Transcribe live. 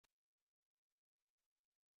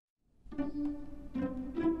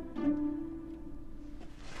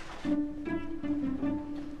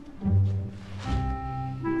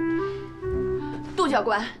杜教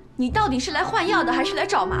官，你到底是来换药的，还是来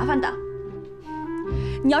找麻烦的？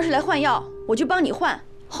你要是来换药，我就帮你换，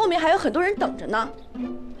后面还有很多人等着呢。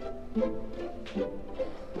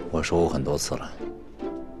我说过很多次了，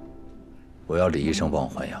我要李医生帮我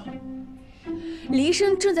换药。李医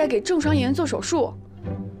生正在给郑双岩做手术。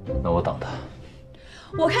那我等他。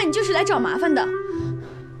我看你就是来找麻烦的。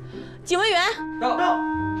警卫员，到。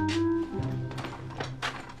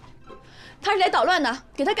他是来捣乱的，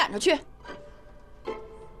给他赶出去。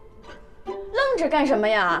愣着干什么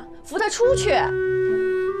呀？扶他出去。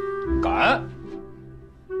赶！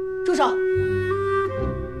住手！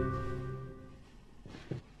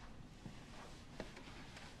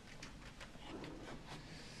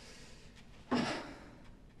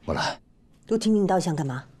木兰，都听你到底想干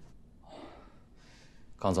嘛？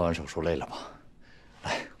刚做完手术累了吗？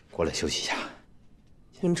来，过来休息一下。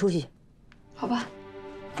你们出去。好吧，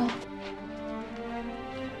走。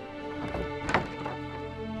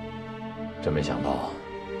真没想到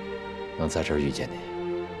能在这儿遇见你。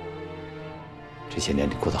这些年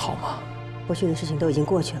你过得好吗？过去的事情都已经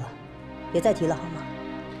过去了，别再提了好吗？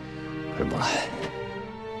可是木兰，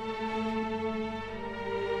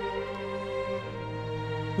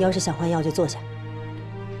你要是想换药就坐下。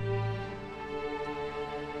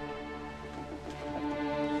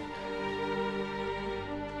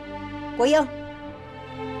国英，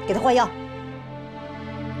给他换药。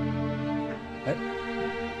哎。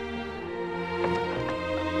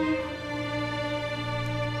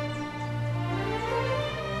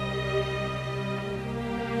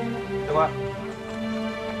教官，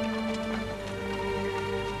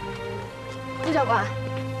杜教官，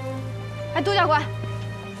哎，杜教官，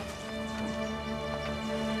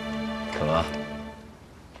怎么？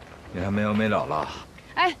你还没完没了了？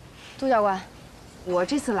哎，杜教官，我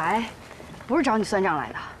这次来不是找你算账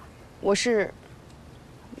来的，我是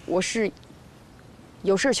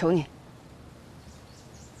有事求你。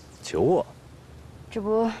求我？这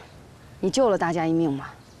不，你救了大家一命吗？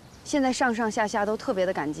现在上上下下都特别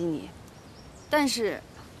的感激你。但是，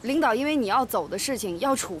领导因为你要走的事情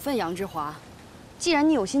要处分杨志华。既然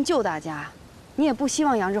你有心救大家，你也不希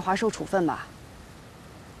望杨志华受处分吧？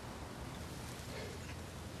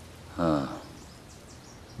嗯，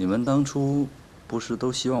你们当初不是都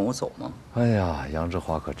希望我走吗？哎呀，杨志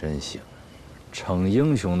华可真行，逞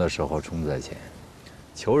英雄的时候冲在前，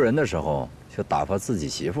求人的时候却打发自己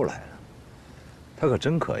媳妇来了，他可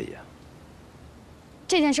真可以啊。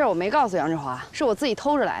这件事我没告诉杨志华，是我自己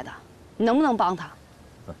偷着来的。你能不能帮他？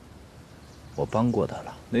我帮过他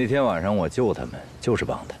了。那天晚上我救他们，就是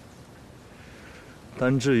帮他。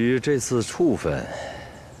但至于这次处分，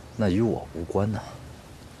那与我无关呐。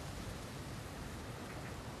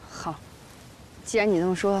好，既然你这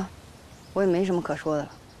么说，我也没什么可说的了，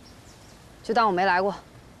就当我没来过。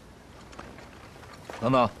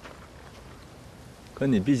等等，可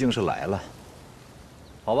你毕竟是来了，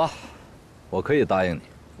好吧，我可以答应你。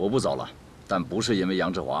我不走了，但不是因为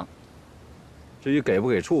杨志华。至于给不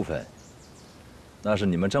给处分，那是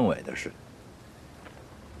你们政委的事。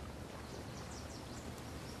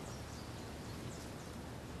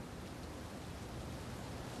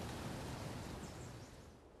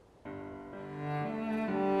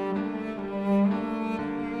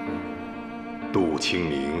杜清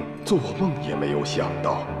明做梦也没有想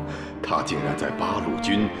到，他竟然在八路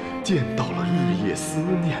军见到了日夜思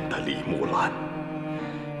念的李木兰。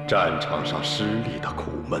战场上失利的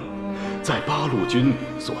苦闷，在八路军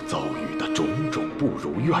所遭遇的种种不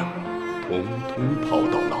如愿，统统抛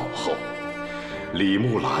到脑后。李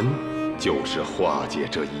木兰就是化解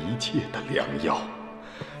这一切的良药。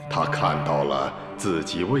他看到了自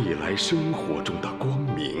己未来生活中的光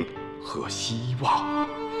明和希望，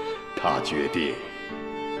他决定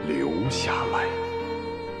留下来。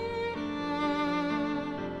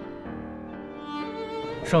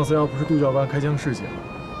上次要不是杜教官开枪示警，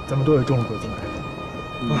咱们都得中了鬼子来。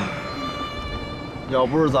要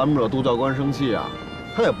不是咱们惹杜教官生气啊，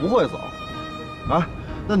他也不会走。哎，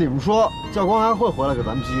那你们说教官还会回来给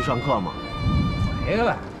咱们继续上课吗？回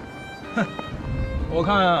来？哼，我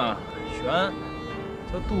看啊，悬。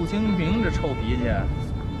这杜清平这臭脾气，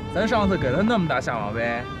咱上次给他那么大下马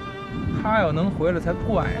威，他要能回来才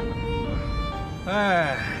怪呢。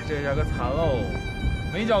哎，这下可惨喽！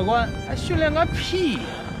没教官还训练个屁呀！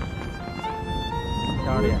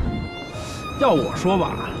杨二弟，要我说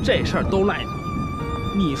吧，这事儿都赖你。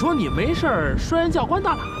你说你没事儿摔人教官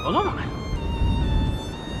大喇叭干嘛呀？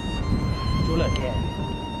朱乐天，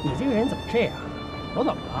你这个人怎么这样？我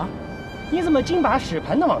怎么了？你怎么净把屎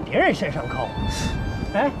盆子往别人身上扣？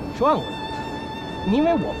哎，转过来，因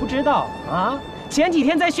为我不知道啊。前几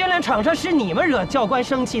天在训练场上是你们惹教官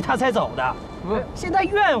生气，他才走的。现在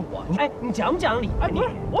怨我，你讲不讲理？哎，不是，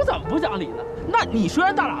我怎么不讲理呢？那你摔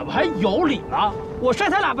人大喇叭还有理了？我摔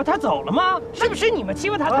他喇叭，他走了吗？是不是你们欺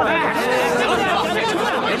负他？行了，啊！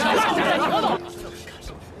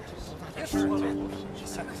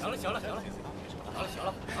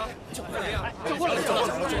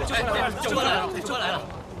救过来了！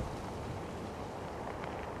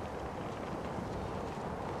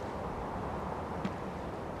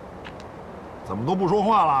怎么都不说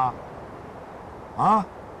话了？啊？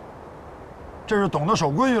这是懂得守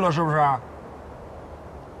规矩了是不是？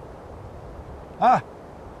哎，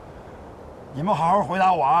你们好好回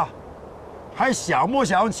答我啊！还想不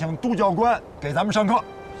想请杜教官给咱们上课？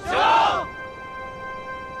想。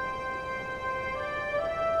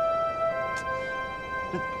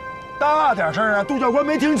这大点声啊！杜教官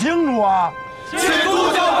没听清楚啊！请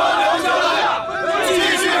杜教官留下来，继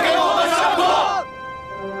续给我们上课。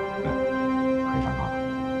可以上课了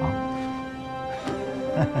啊！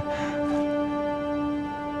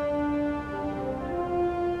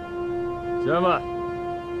学员们，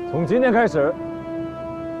从今天开始，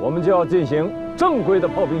我们就要进行正规的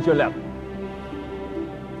炮兵训练了。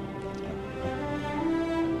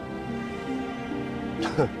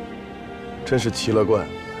哼，真是奇了怪，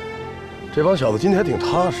这帮小子今天还挺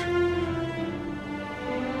踏实。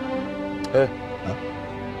哎，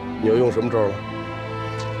你又用什么招了？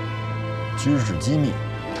军事机密。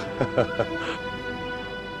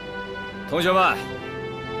同学们。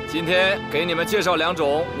今天给你们介绍2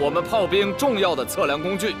种我们炮兵重要的测量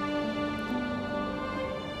工具，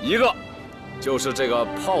一个就是这个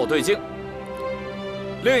炮对镜，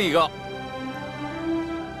另一个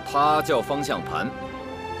它叫方向盘。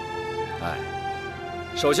哎，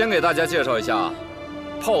首先给大家介绍一下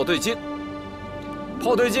炮对镜。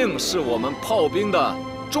炮对镜是我们炮兵的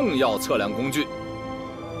重要测量工具，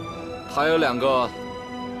它有2个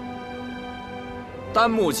单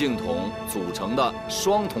目镜筒组成的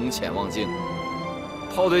双筒潜望镜。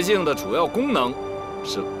炮对镜的主要功能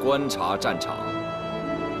是观察战场。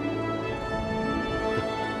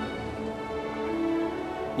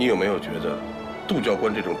你有没有觉得，杜教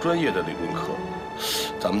官这种专业的理论课，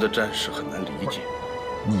咱们的战士很难理解？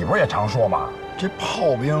你不是也常说吗？这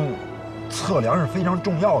炮兵测量是非常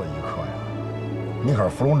重要的一课呀。你可是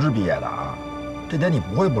伏龙芝毕业的啊，这点你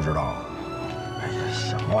不会不知道。哎呀，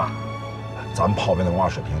行了。咱们炮兵的文化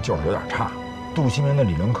水平就是有点差，杜新明的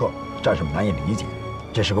理论课战士们难以理解，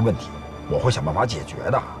这是个问题，我会想办法解决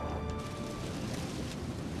的。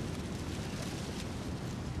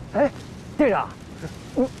哎，队长，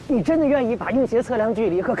你真的愿意把硬鞋测量距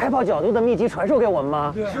离和开炮角度的秘籍传授给我们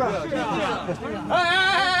吗？是啊。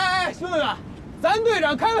哎，兄弟们，咱队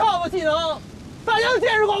长开炮的技能，大家都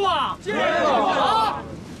见识过吗？见识过啊！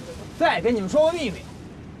再给你们说个秘密，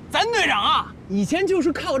咱队长啊。以前就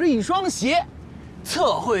是靠着一双鞋，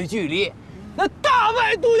测绘距离，那大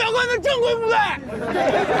败杜教官的正规部队。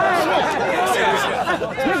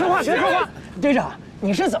别说话，队长，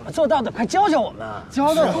你是怎么做到的？快教教我们。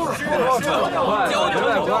教的，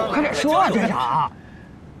快点说啊，队长。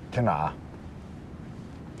听着啊，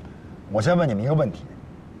我先问你们一个问题：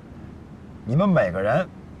你们每个人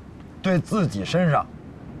对自己身上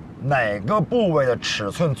哪个部位的尺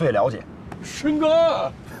寸最了解？身高。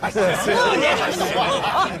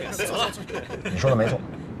你说的没错，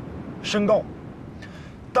身高，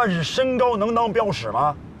但是身高能当标尺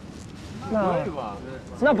吗？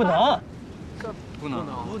那不能，不能。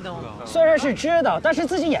虽然是知道，但是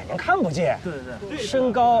自己眼睛看不见。对，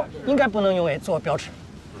身高应该不能用为做标尺。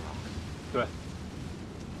对。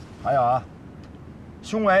还有啊，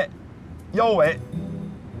胸围、腰围、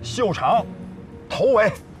袖长、头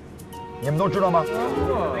围，你们都知道吗？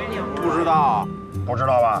不知道。不知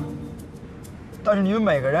道吧？但是你们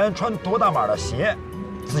每个人穿多大码的鞋，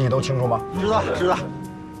自己都清楚吗？知道。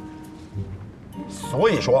所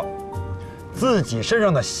以说，自己身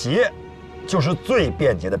上的鞋就是最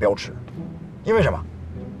便捷的标尺。因为什么？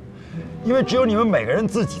因为只有你们每个人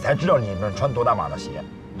自己才知道你们穿多大码的鞋。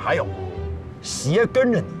还有，鞋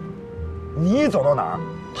跟着你，你走到哪儿，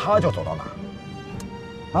它就走到哪儿。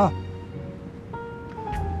啊！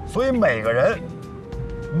所以每个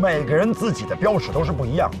人自己的标尺都是不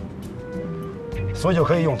一样的，所以就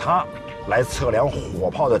可以用它来测量火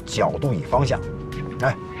炮的角度与方向。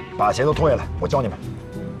来，把鞋都脱下来，我教你们。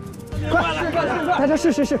快，大家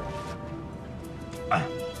试。哎，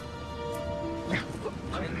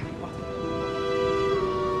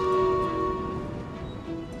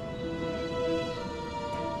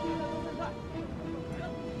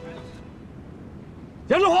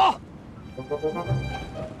杨志华，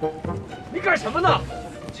你干什么呢？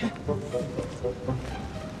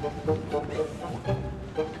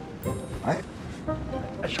哎，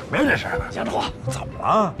什么呀这是？杨志华，怎么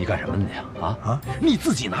了？你干什么呢你啊？你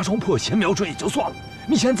自己拿双破鞋瞄准也就算了，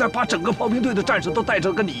你现在把整个炮兵队的战士都带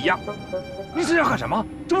成跟你一样，你这要干什么？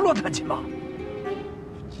这不乱弹琴吗？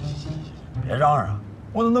别嚷嚷，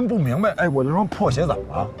我怎么不明白？哎，我这双破鞋怎么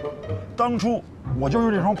了？当初我就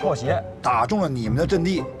用这双破鞋打中了你们的阵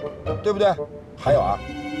地，对不对？还有啊，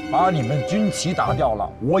把你们军旗打掉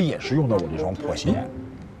了，我也是用的我这双破鞋。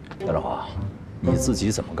杨振华，你自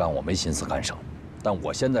己怎么干我没心思干涉，但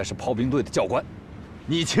我现在是炮兵队的教官，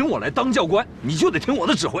你请我来当教官，你就得听我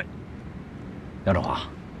的指挥。杨振华，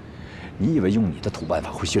你以为用你的土办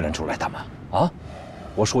法会训练出来他们啊？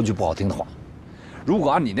我说句不好听的话，如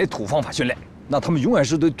果按你那土方法训练，那他们永远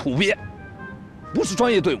是队土鳖，不是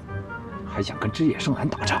专业队伍，还想跟枝野胜男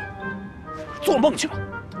打仗，做梦去吧！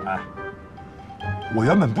哎，我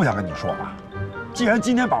原本不想跟你说啊，既然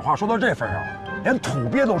今天把话说到这份上了，连土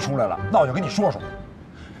鳖都出来了，那我就跟你说说，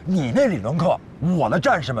你那理论课，我的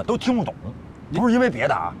战士们都听不懂，不是因为别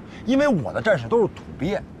的啊，因为我的战士都是土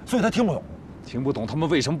鳖，所以他听不懂。听不懂他们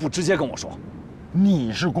为什么不直接跟我说？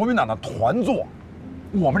你是国民党的团座，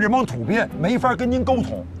我们这帮土鳖没法跟您沟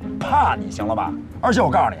通，怕你行了吧？而且我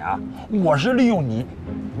告诉你啊，我是利用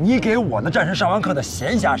你给我的战士上完课的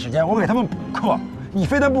闲暇时间，我给他们补课。你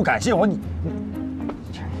非但不感谢我，你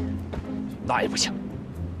那也不行。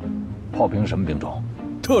炮兵什么兵种？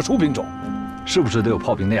特殊兵种，是不是得有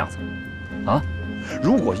炮兵的样子？啊？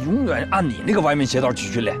如果永远按你那个歪门邪道去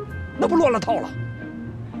训练，那不乱了套了。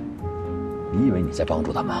你以为你在帮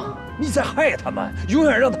助他们？你在害他们，永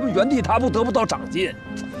远让他们原地踏步，得不到长进。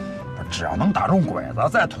只要能打中鬼子，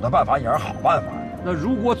再土的办法也是好办法。那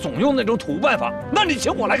如果总用那种土办法，那你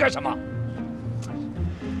请我来干什么？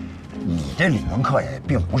你这理论课也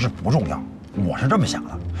并不是不重要，我是这么想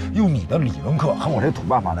的，用你的理论课和我这土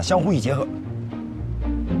办法呢相互一结合。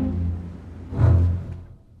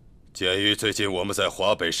鉴于最近我们在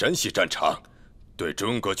华北、山西战场对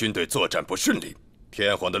中国军队作战不顺利，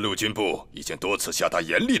天皇的陆军部已经多次下达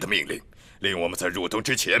严厉的命令，令我们在入冬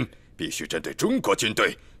之前必须针对中国军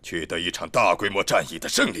队取得一场大规模战役的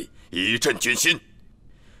胜利，以振军心。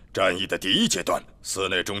战役的第一阶段，寺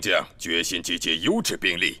内中将决心集结优质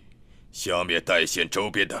兵力，消灭代县周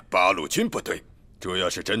边的八路军部队，主要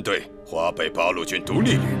是针对华北八路军独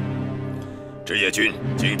立旅、职业军、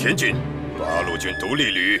景田军、八路军独立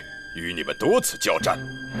旅与你们多次交战，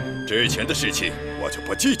之前的事情我就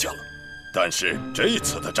不计较了。但是这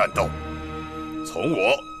次的战斗，从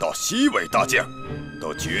我到西尾大将，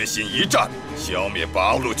都决心一战，消灭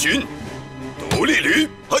八路军独立旅。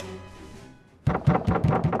嘿，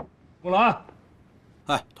木兰，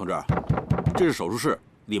哎，同志，这是手术室，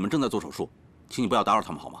里面正在做手术，请你不要打扰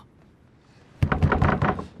他们好吗？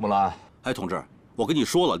木兰，哎，同志，我跟你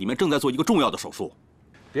说了，里面正在做一个重要的手术，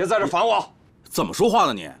别在这烦我。怎么说话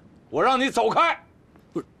呢你？我让你走开。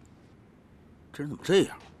不是，这人怎么这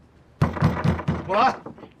样？木兰，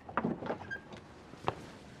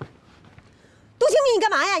杜清明，你干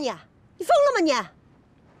嘛呀你？你疯了吗你？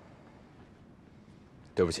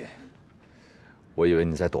对不起，我以为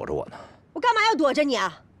你在躲着我呢。我干嘛要躲着你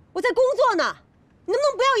啊？我在工作呢，你能不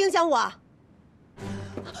能不要影响我？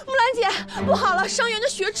木兰姐，不好了，伤员的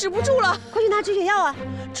血止不住了，快去拿止血药啊！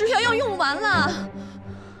止血药用完了，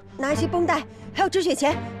拿一些绷带，还有止血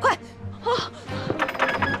钳，快！啊！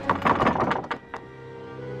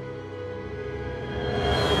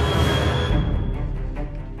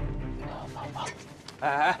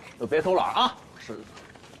哎，都别偷懒啊！是，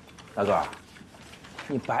大个儿，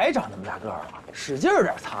你白长那么大个儿了，使劲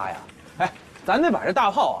点擦呀！哎，咱得把这大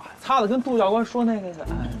炮啊擦的跟杜教官说那个，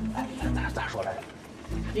咋说来着？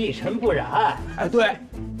一尘不染。哎，对，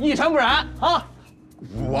一尘不染啊！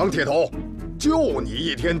王铁头，就你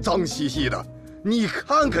一天脏兮兮的，你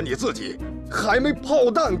看看你自己，还没炮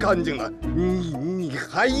弹干净呢，你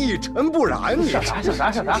还一尘不染？你啥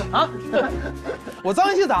啊？我脏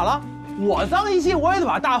兮兮咋了？我脏兮兮，我也得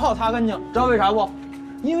把大炮擦干净，知道为啥不？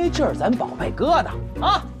因为这是咱宝贝疙瘩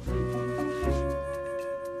啊！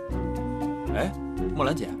哎，莫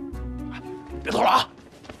兰姐，别偷了啊！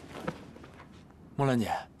莫兰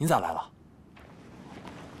姐，您咋来了？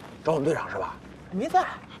找我们队长是吧？没在。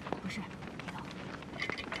不是，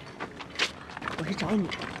我是找你。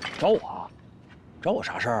找我？找我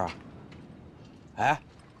啥事儿啊？哎，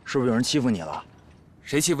是不是有人欺负你了？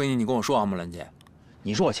谁欺负你？你跟我说啊，莫兰姐。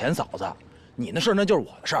你是我前嫂子，你那事儿那就是我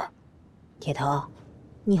的事儿。铁头，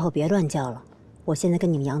你以后别乱叫了。我现在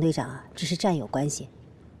跟你们杨队长啊，只是战友关系。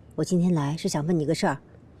我今天来是想问你个事儿，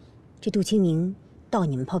这杜清明到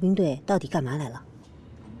你们炮兵队到底干嘛来了？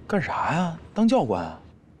干啥呀？当教官啊？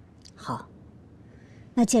好，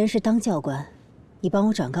那既然是当教官，你帮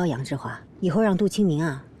我转告杨志华，以后让杜清明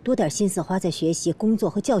啊多点心思花在学习、工作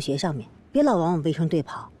和教学上面，别老往我卫生队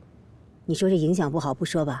跑。你说这影响不好不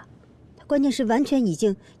说吧，他关键是完全已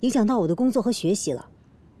经影响到我的工作和学习了。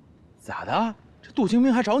咋的？这杜清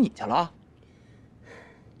明还找你去了？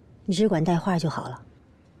你只管带话就好了。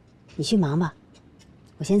你去忙吧，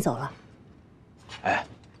我先走了。哎。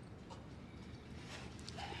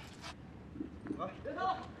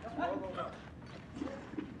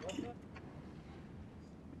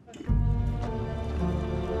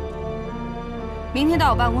 明天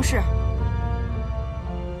到我办公室。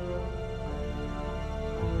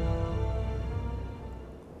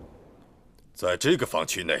在这个防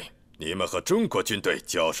区内，你们和中国军队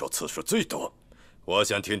交手次数最多。我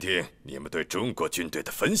想听听你们对中国军队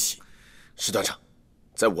的分析。石团长，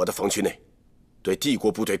在我的防区内，对帝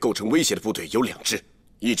国部队构成威胁的部队有2支，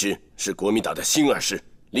一支是国民党的新2师，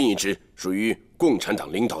另一支属于共产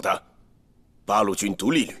党领导的八路军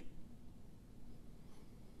独立旅。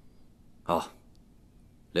啊。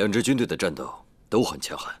 2支军队的战斗都很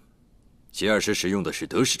强悍，新2师使用的是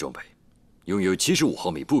德式装备，拥有75毫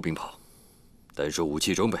米步兵炮，单说武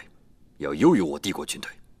器装备要优于我帝国军队，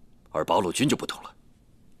而八路军就不同了，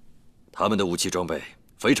他们的武器装备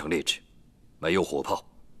非常劣质，没有火炮，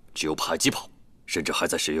只有迫击炮，甚至还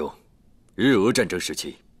在使用日俄战争时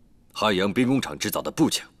期汉阳兵工厂制造的步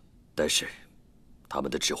枪。但是，他们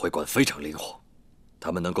的指挥官非常灵活，他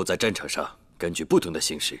们能够在战场上根据不同的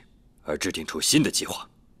形势而制定出新的计划。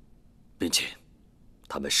 并且，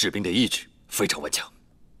他们士兵的意志非常顽强。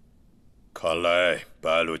看来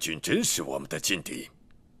八路军真是我们的劲敌。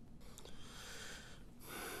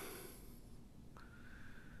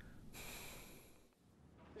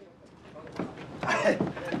哎，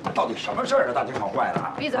到底什么事儿啊？大惊小怪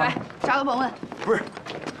的。闭嘴！啥都甭问。不是，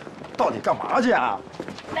到底干嘛去啊？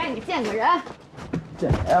带你见个人。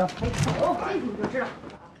见谁呀？没瞅，一听就知道。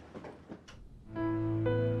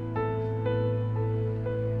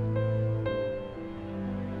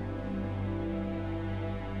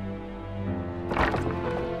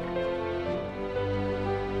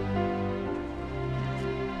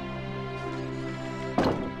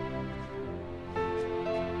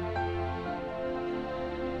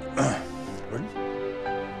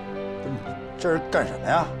 这是干什么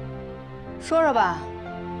呀？说说吧。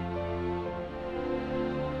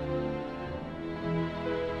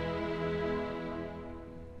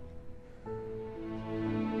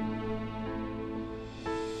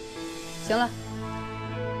行了，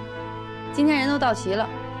今天人都到齐了，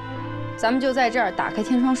咱们就在这儿打开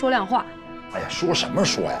天窗说亮话。哎呀，说什么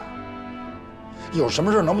说呀？有什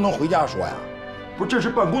么事能不能回家说呀？不是，这是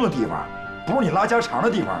办公的地方，不是你拉家常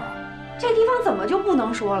的地方啊。这地方怎么就不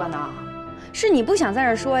能说了呢？ 是你不想在这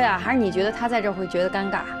儿说呀，还是你觉得他在这儿会觉得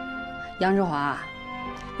尴尬？杨志华，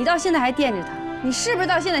你到现在还惦着他，你是不是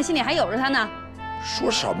到现在心里还有着他呢？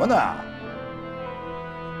说什么呢？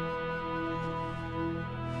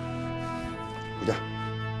回家。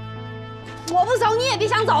我不走，你也别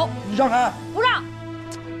想走。你让开！不让。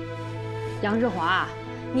杨志华，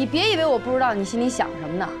你别以为我不知道你心里想什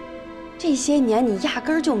么呢。这些年你压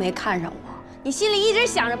根儿就没看上我，你心里一直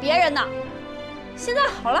想着别人呢。现在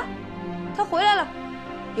好了。 他回来了，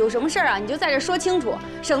有什么事儿啊，你就在这说清楚，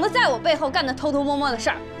省得在我背后干那偷偷摸摸的事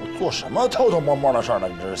儿。我做什么偷偷摸摸的事儿呢？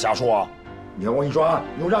你这是瞎说！你看我跟你说啊，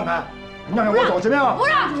你给我让开，你让开我走，行不行？不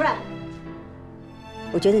让，主任。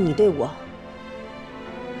我觉得你对我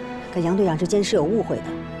跟杨队长之间是有误会的。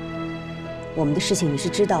我们的事情你是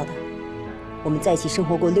知道的，我们在一起生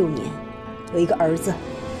活过6年，有一个儿子，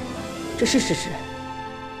这是事实。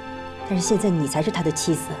但是现在你才是他的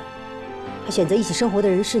妻子。 他选择一起生活的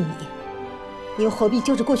人是你，你又何必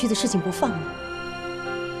揪着过去的事情不放呢？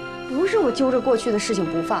不是我揪着过去的事情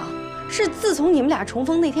不放，是自从你们俩重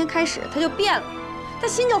逢那天开始，他就变了，他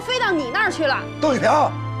心就飞到你那儿去了。邓玉平，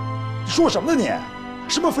你说什么呢你？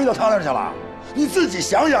什么飞到他那儿去了？你自己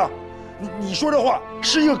想想，你说这话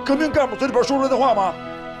是一个革命干部嘴里边说出来的话吗？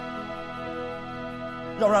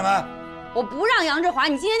让不让开？我不让杨志华，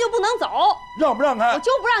你今天就不能走。让不让开？我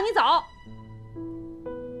就不让你走。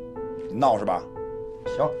 你闹是吧？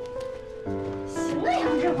行，行啊，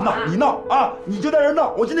杨志华，闹你闹啊！你就在这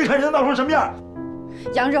闹，我今天看你能闹成什么样。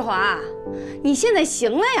杨志华，你现在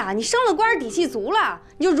行了呀，你升了官，底气足了，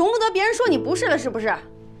你就容不得别人说你不是了，是不是？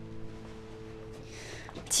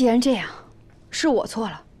既然这样，是我错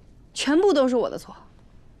了，全部都是我的错。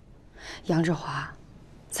杨志华，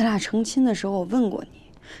咱俩成亲的时候我问过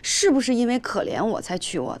你，是不是因为可怜我才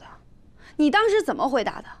娶我的？你当时怎么回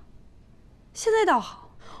答的？现在倒好。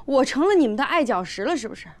 我成了你们的碍脚石了，是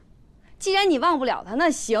不是？既然你忘不了他，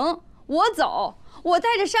那行，我走，我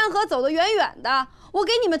带着山河走得远远的，我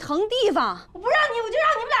给你们腾地方。我不让你，我就让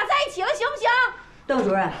你们俩在一起了，行不行？邓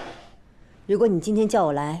主任，如果你今天叫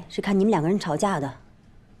我来是看你们两个人吵架的，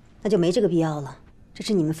那就没这个必要了。这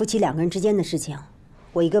是你们夫妻两个人之间的事情，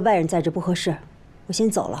我一个外人在这不合适，我先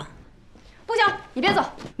走了。不行，你别走，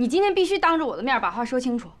你今天必须当着我的面把话说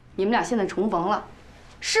清楚。你们俩现在重逢了，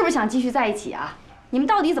是不是想继续在一起啊？你们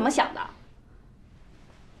到底怎么想的？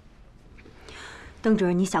邓主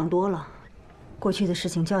任，你想多了，过去的事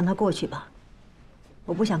情就让它过去吧。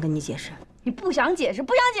我不想跟你解释。你不想解释，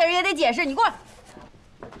不想解释也得解释。你过来，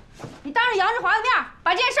你当着杨志华的面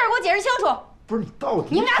把这件事儿给我解释清楚。不是你到底？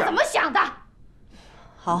你们俩怎么想的？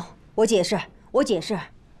好，我解释，我解释。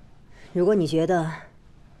如果你觉得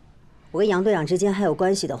我跟杨队长之间还有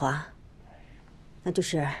关系的话，那就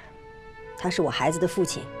是他是我孩子的父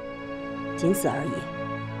亲，仅此而已。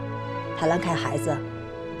他来看孩子，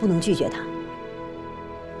不能拒绝他。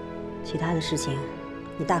其他的事情，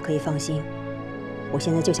你大可以放心。我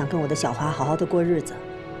现在就想跟我的小华好好的过日子，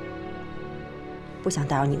不想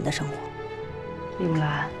打扰你们的生活。李木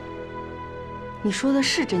兰，你说的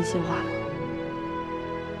是真心话吗？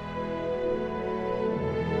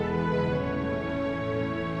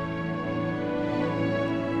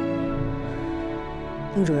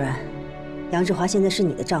邓主任，杨志华现在是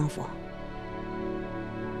你的丈夫，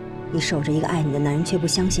你守着一个爱你的男人，却不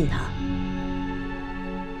相信他，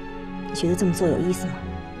你觉得这么做有意思吗？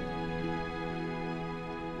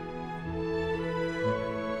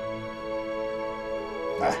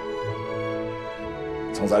来，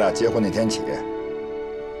从咱俩结婚那天起，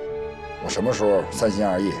我什么时候三心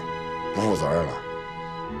二意、不负责任了？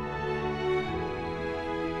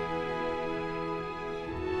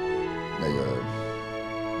那个，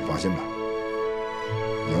你放心吧，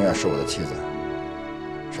你永远是我的妻子，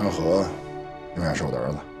山河永远是我的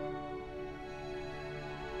儿子。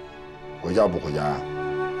回家不回家呀？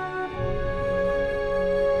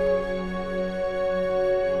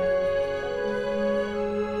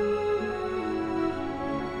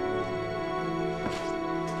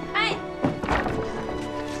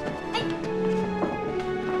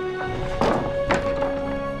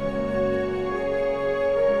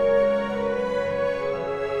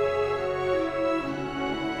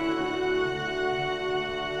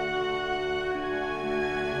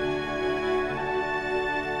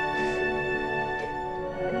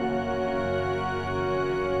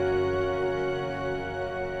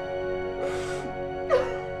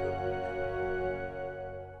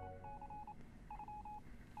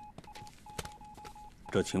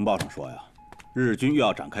这情报上说呀，日军又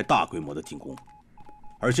要展开大规模的进攻，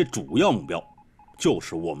而且主要目标就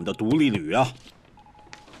是我们的独立旅啊！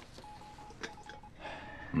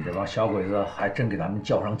你这帮小鬼子还真给咱们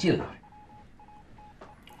较上劲了。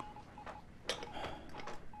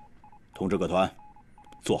通知各团，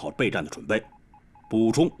做好备战的准备，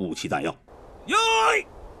补充武器弹药。用意，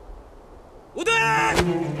部队！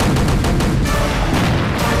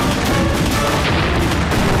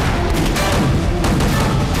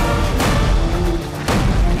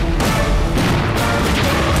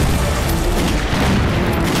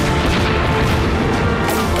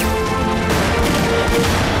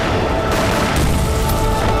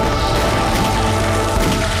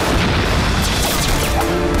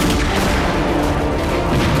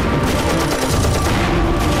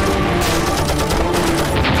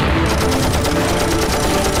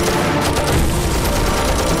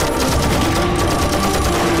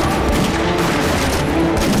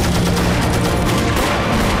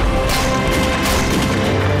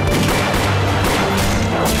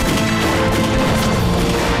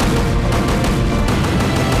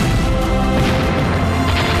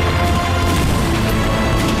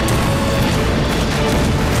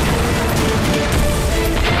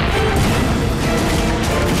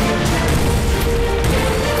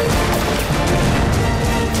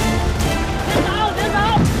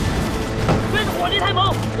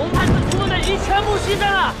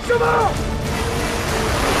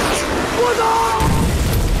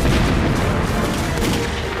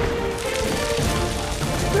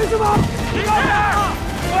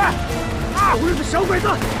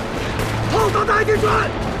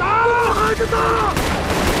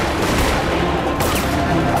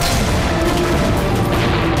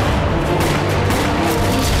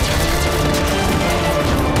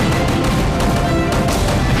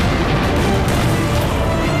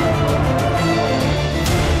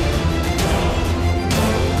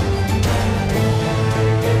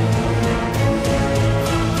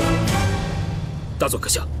大佐阁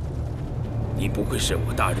下，你不愧是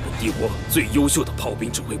我大日本帝国最优秀的炮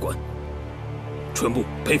兵指挥官，纯部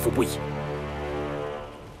佩服不已。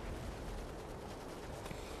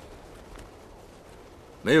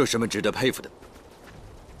没有什么值得佩服的。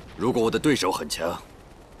如果我的对手很强，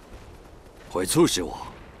会促使我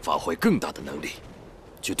发挥更大的能力，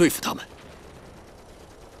去对付他们。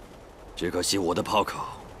只可惜我的炮口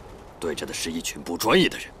对着的是一群不专业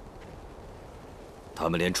的人，他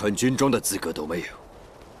们连穿军装的资格都没有，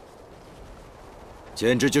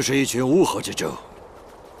简直就是一群乌合之众。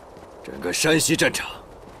整个山西战场，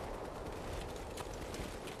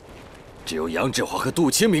只有杨志华和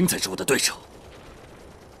杜清明才是我的对手。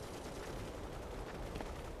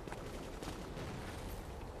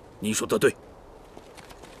你说的对，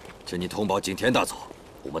请你通报景田大佐，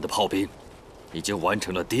我们的炮兵已经完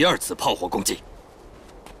成了第2次炮火攻击。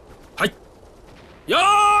嗨，呀，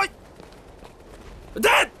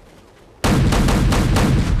站！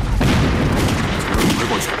回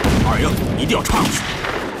过去，二营一定要插过去，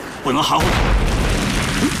不能含糊。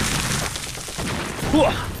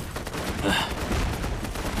哇！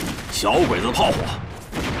小鬼子炮火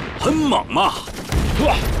很猛嘛！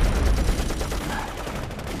哇！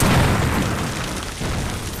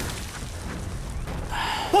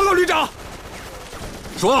报告旅长，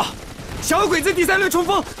说，小鬼子第3轮冲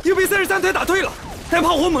锋又被33团打退了，但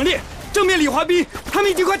炮火猛烈，正面李华兵他们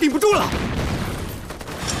已经快顶不住了。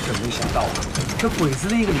真没想到啊，这鬼子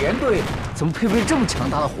的一个连队怎么配备这么强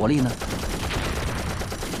大的火力呢？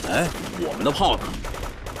哎，我们的炮呢？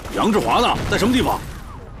杨志华呢？在什么地方？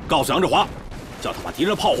告诉杨志华，叫他把敌人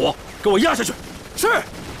的炮火给我压下去。是。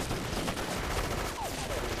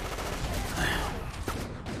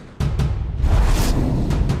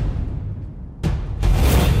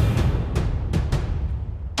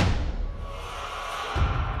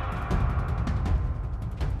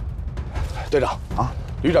队长啊，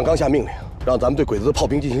旅长刚下命令，让咱们对鬼子的炮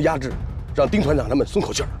兵进行压制，让丁团长他们松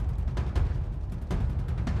口气儿。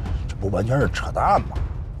这不完全是扯淡吗？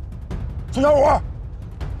孙小五，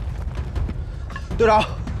队长，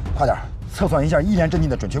快点测算一下1连阵地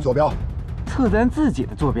的准确坐标。测咱自己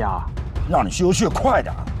的坐标啊？让你去就去，快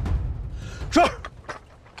点！是。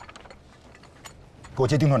给我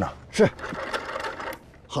接丁团长。是。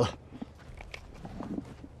好了。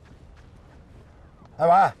哎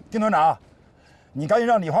喂，丁团长。你赶紧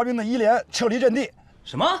让李华兵的1连撤离阵地。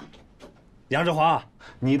什么？杨志华，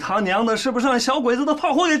你他娘的是不是让小鬼子的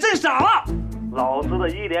炮火给震傻了？老子的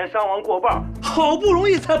1连伤亡过半，好不容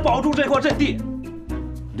易才保住这块阵地。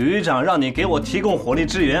旅长让你给我提供火力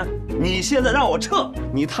支援，你现在让我撤，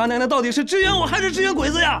你他娘的到底是支援我还是支援鬼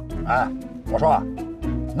子呀？哎，我说，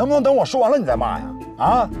能不能等我说完了你再骂呀？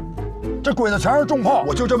啊，这鬼子全是重炮，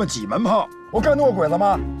我就这么几门炮，我干得过鬼子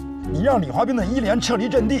吗？你让李华兵的1连撤离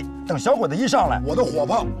阵地，等小鬼子一上来，我的火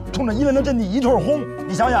炮冲着1连的阵地一通轰，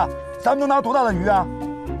你想想，咱们能拿多大的鱼啊？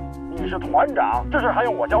你是团长，这事还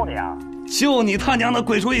用我教你啊？就你他娘的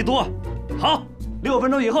鬼主意多！好，6分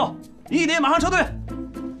钟以后，1连马上撤退。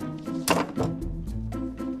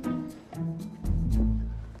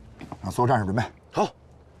让所有战士准备好，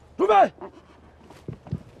准备。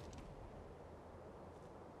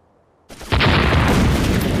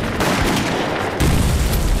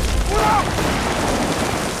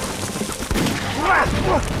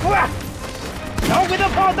小鬼的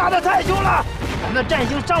炮打得太凶了，咱们的战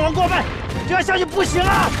型伤亡过半，这样下去不行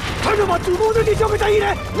啊！他们把主攻阵地交给咱1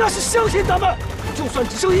连，那是相信咱们。就算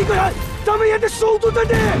只剩1个人，咱们也得守住阵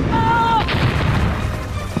地。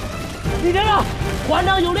李连长，团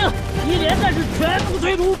长有令，1连战士全部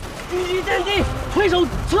退出，狙击阵地，退守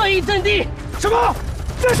侧翼阵地。什么？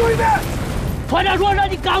再说一遍。团长说让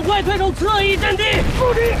你赶快退守侧翼阵地。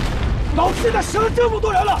不理，老子现在死了这么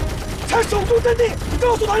多人了，才守住阵地。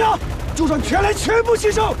告诉大家，就算全连全部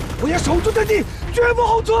牺牲，我也守住阵地，绝不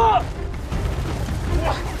后撤。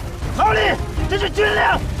司令，这是军令，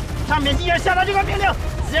上面既然下达这个命令，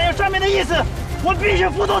自然有上面的意思，我必须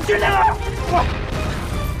服从军令啊！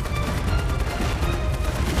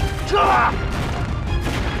撤吧！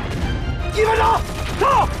一班长，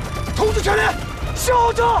到，通知全连，向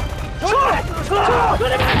着，撤！兄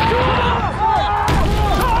弟们，撤！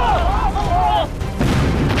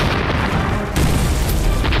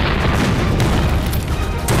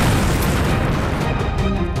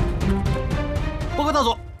报告大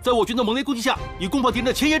佐，在我军的猛烈攻击下，已攻破敌人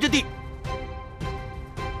的前沿阵地。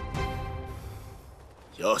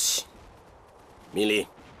哟西，命令，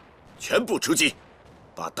全部出击，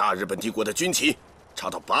把大日本帝国的军旗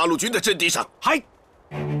插到八路军的阵地上。嗨！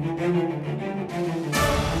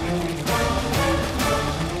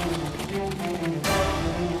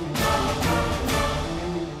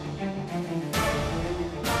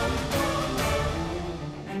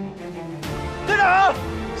队长，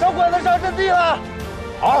小鬼子上阵地了。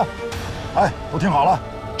好，哎，都听好了，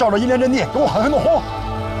照着1连阵地给我狠狠的轰！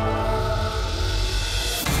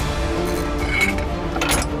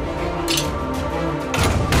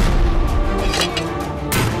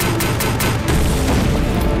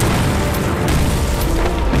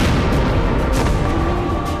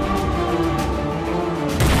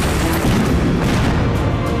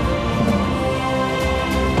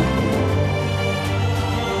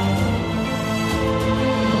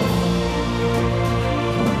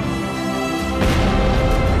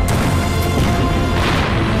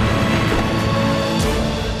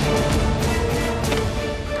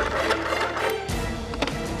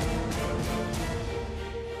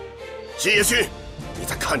谢野勋，你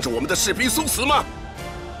在看着我们的士兵送死吗？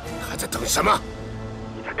还在等什么？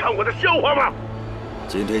你在看我的笑话吗？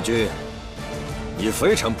金铁军，你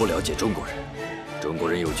非常不了解中国人。中国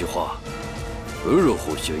人有句话：“何若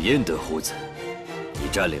乎血焉得乎子。”你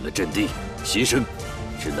占领了阵地，牺牲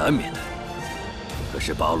是难免的。可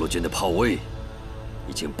是八路军的炮位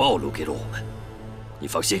已经暴露给了我们，你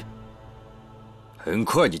放心，很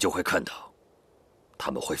快你就会看到，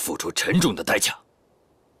他们会付出沉重的代价。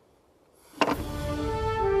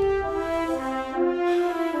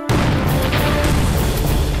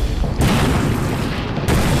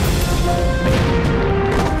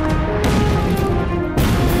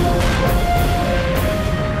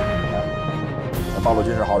八路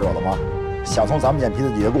军是好惹的吗？想从咱们眼皮子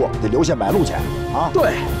底下过，得留下买路钱啊！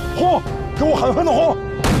对，轰，给我狠狠的轰！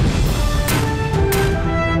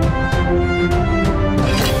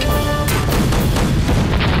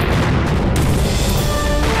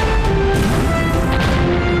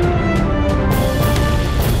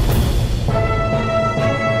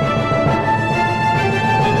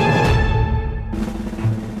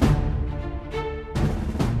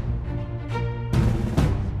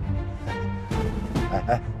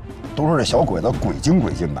都说这小鬼子鬼精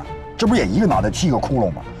鬼精的，这不也一个脑袋剃个窟窿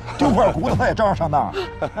吗？丢块骨头他也照样上当。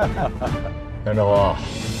杨志华，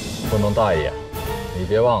不能大意啊！你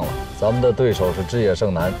别忘了，咱们的对手是枝野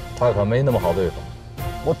胜男，他可没那么好对付。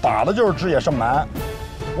我打的就是枝野胜男，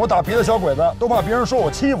我打别的小鬼子都怕别人说我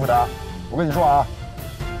欺负他。我跟你说啊，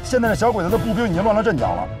现在这小鬼子的步兵已经乱了阵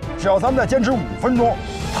脚了，只要咱们再坚持5分钟，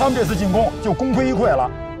他们这次进攻就功亏一篑了。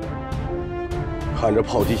看着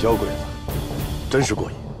炮击小鬼子，真是过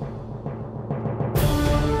瘾。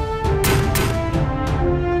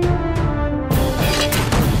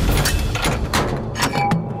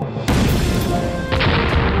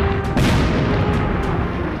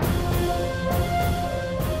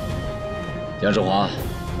杨世华，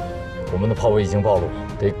我们的炮位已经暴露，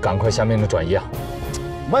得赶快下命令转移啊！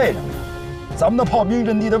为什么呀？咱们的炮兵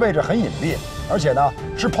阵地的位置很隐蔽，而且呢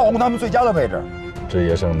是炮攻他们最佳的位置。枝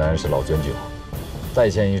野胜男是老将军，在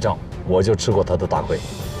前一仗我就吃过他的大亏，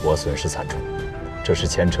我损失惨重，这是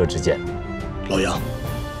前车之鉴。老杨，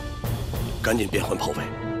赶紧变换炮位，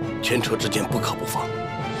前车之鉴不可不防。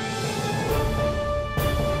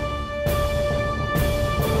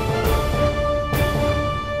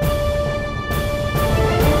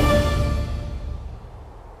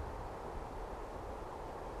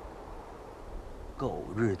狗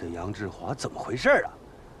日的杨志华，怎么回事啊？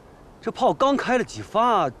这炮刚开了几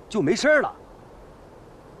发就没声了。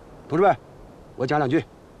同志们，我讲2句。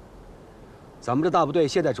咱们的大部队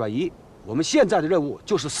现在转移，我们现在的任务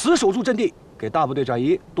就是死守住阵地，给大部队转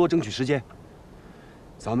移多争取时间。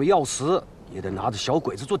咱们要死也得拿着小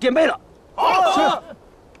鬼子做垫背了。好，是，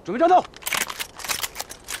准备战斗。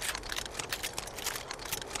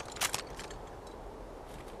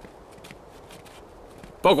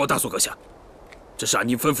报告大苏阁下。这是按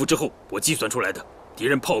您吩咐之后，我计算出来的敌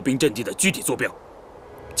人炮兵阵地的具体坐标，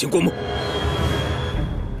请过目。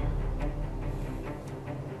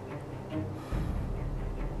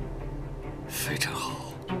非常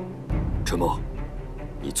好，春木，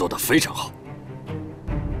你做得非常好。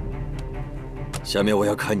下面我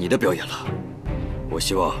要看你的表演了，我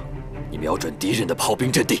希望你瞄准敌人的炮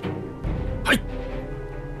兵阵地。嗨，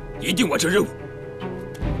一定完成任务。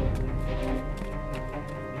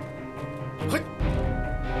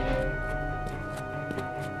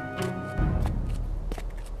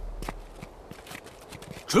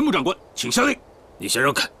春木长官，请下令。你先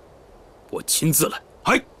让开，我亲自来。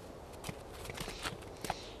嗨，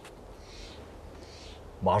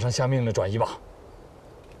马上下命令转移吧。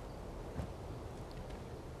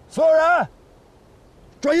所有人，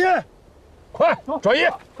转移！快转移！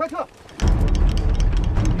快撤！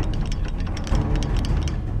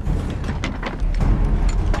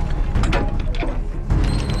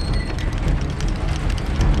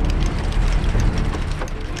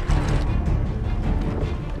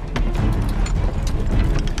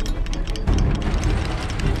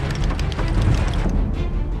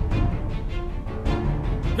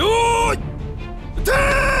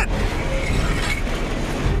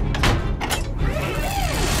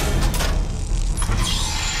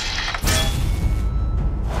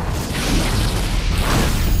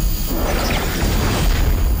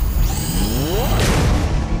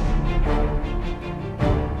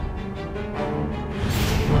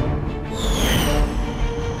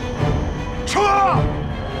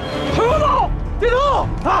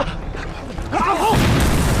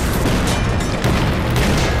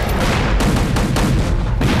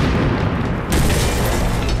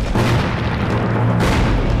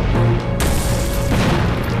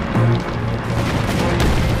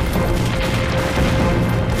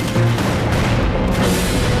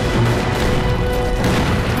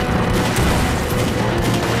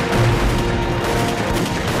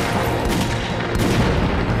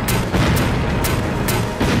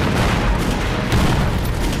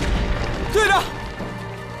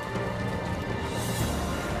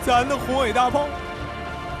咱的宏伟大炮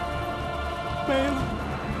没了。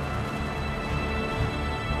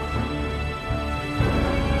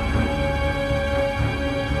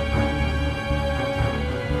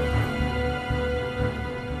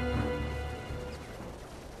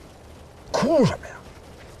哭什么呀？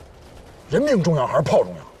人命重要还是炮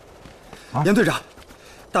重要？杨队长，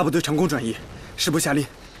大部队成功转移，师部下令，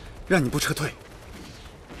让你不撤退。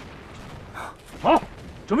好，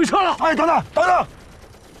准备撤了。哎，等等，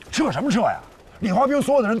撤什么撤呀？李华兵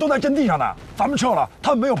所有的人都在阵地上呢，咱们撤了，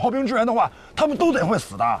他们没有炮兵支援的话，他们都得会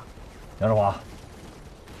死的。杨志华，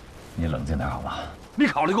你冷静点好吗？你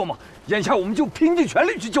考虑过吗？眼下我们就拼尽全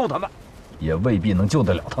力去救他们，也未必能救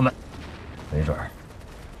得了他们，没准儿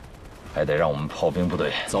还得让我们炮兵部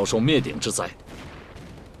队遭受灭顶之灾。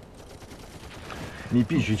你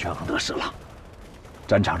必须权衡得失了，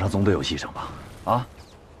战场上总得有牺牲吧？啊，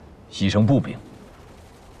牺牲步兵，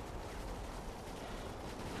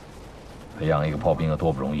培养一个炮兵有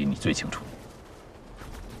多不容易，你最清楚。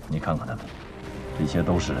你看看他们，这些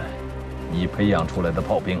都是你培养出来的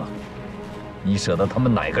炮兵啊，你舍得他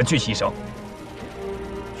们哪个去牺牲？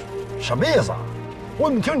什么意思啊？我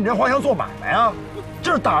怎么听你这话像做买卖啊？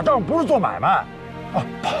这是打仗，不是做买卖。啊，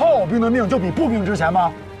炮兵的命就比步兵值钱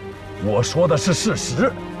吗？我说的是事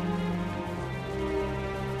实。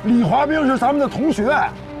李华兵是咱们的同学，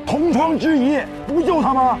同窗之谊，不救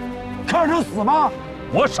他吗？看着他死吗？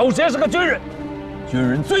我首先是个军人，军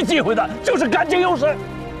人最忌讳的就是感情用事。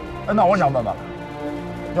哎，那我想问问了，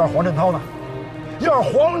要是黄振涛呢？要是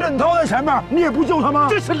黄振涛在前面，你也不救他吗？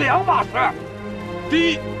这是两码事。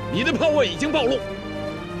第一，你的炮位已经暴露，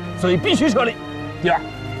所以必须撤离。第二，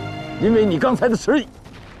因为你刚才的迟疑，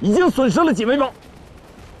已经损失了几枚炮。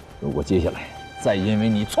如果接下来再因为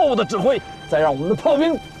你错误的指挥，再让我们的炮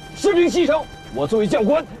兵、士兵牺牲，我作为教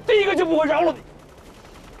官，第一个就不会饶了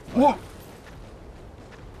你。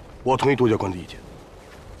我同意杜教官的意见，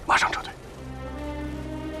马上撤退。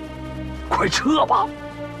快撤吧！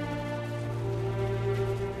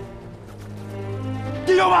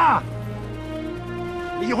弟兄们，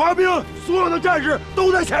李华兵所有的战士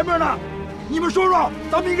都在前面呢，你们说说，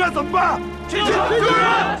咱们应该怎么办？去救人！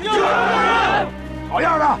救人！好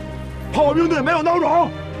样的！炮兵队没有孬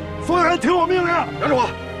种，所有人听我命令。杨志华，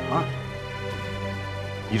啊，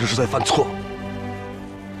你这是在犯错，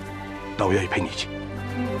但我愿意陪你去。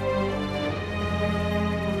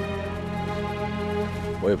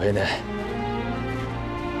我也陪你。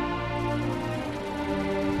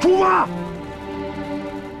出发！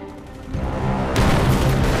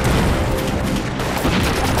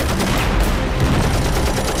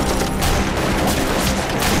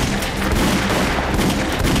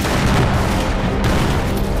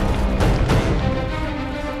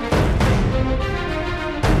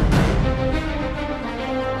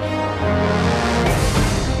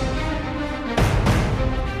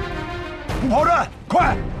炮阵，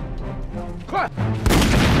快！快！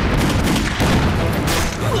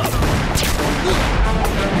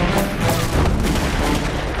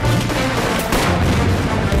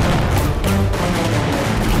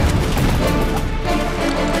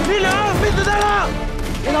力量，没子弹了！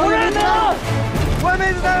无人呢？我也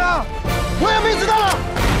没子弹了，我也没子弹了。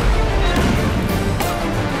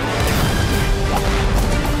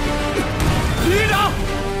旅营长，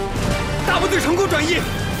大部队成功转移。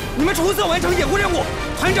你们出色完成掩护任务，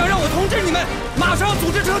团长让我通知你们，马上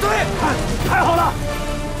组织撤退。太好了！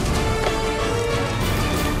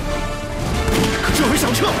可这回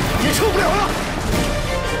想撤也撤不了了。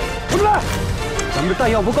同志们，咱们的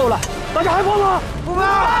弹药不够了，大家还怕吗？不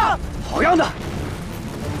怕。好样的！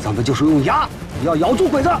咱们就是用牙也要咬住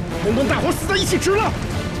鬼子，不能大伙死在一起吃了。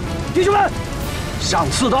弟兄们，上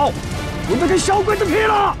刺刀，准备给小鬼子劈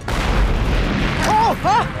了！好，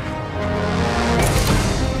好。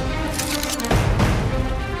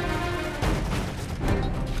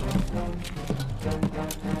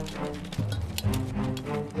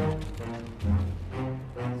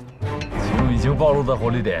已经暴露在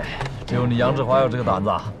火力点，只有你杨志华有这个胆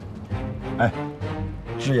子。哎，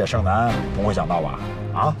志野胜男不会想到吧？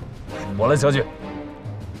啊，我来撤去。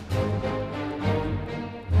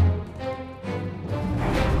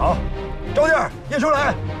好，赵弟、叶春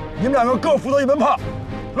来，你们两个各负责一门炮。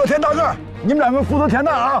乐天大个，你们两个负责填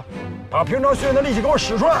弹啊！把平常训练的力气给我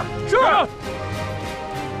使出来。是。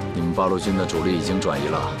你们八路军的主力已经转移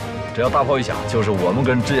了，只要大炮一响，就是我们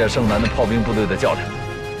跟志野胜男的炮兵部队的较量。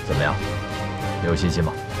怎么样？有信心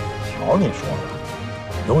吗？瞧你说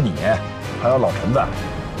的，有你，还有老陈在，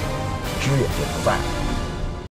支也就不在。